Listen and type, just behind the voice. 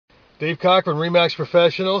Dave Cochrane, Remax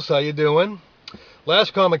Professionals. How you doing?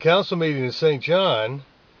 Last Common Council meeting in St. John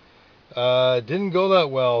didn't go that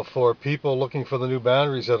well for people looking for the new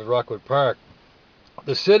boundaries at Rockwood Park.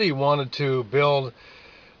 The city wanted to build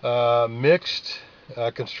mixed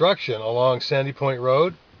construction along Sandy Point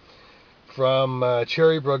Road from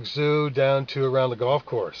Cherrybrook Zoo down to around the golf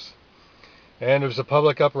course. And there was a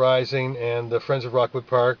public uprising, and the Friends of Rockwood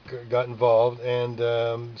Park got involved, and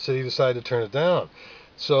the city decided to turn it down.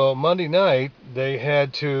 So Monday night, they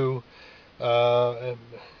had to,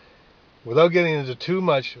 without getting into too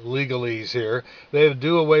much legalese here, they had to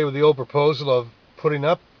do away with the old proposal of putting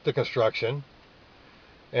up the construction,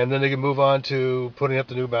 and then they could move on to putting up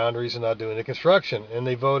the new boundaries and not doing the construction. And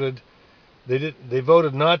they voted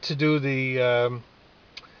not to do the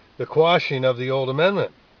quashing of the old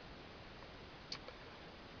amendment.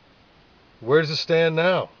 Where does it stand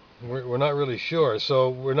now? We're not really sure. So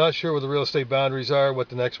we're not sure what the real estate boundaries are, what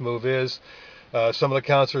the next move is. Some of the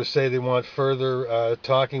councilors say they want further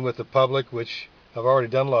talking with the public, which I've already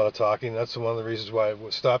done a lot of talking. That's one of the reasons why it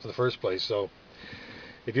was stopped in the first place. So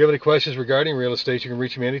if you have any questions regarding real estate, you can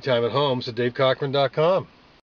reach me anytime at homes@davecochrane.com.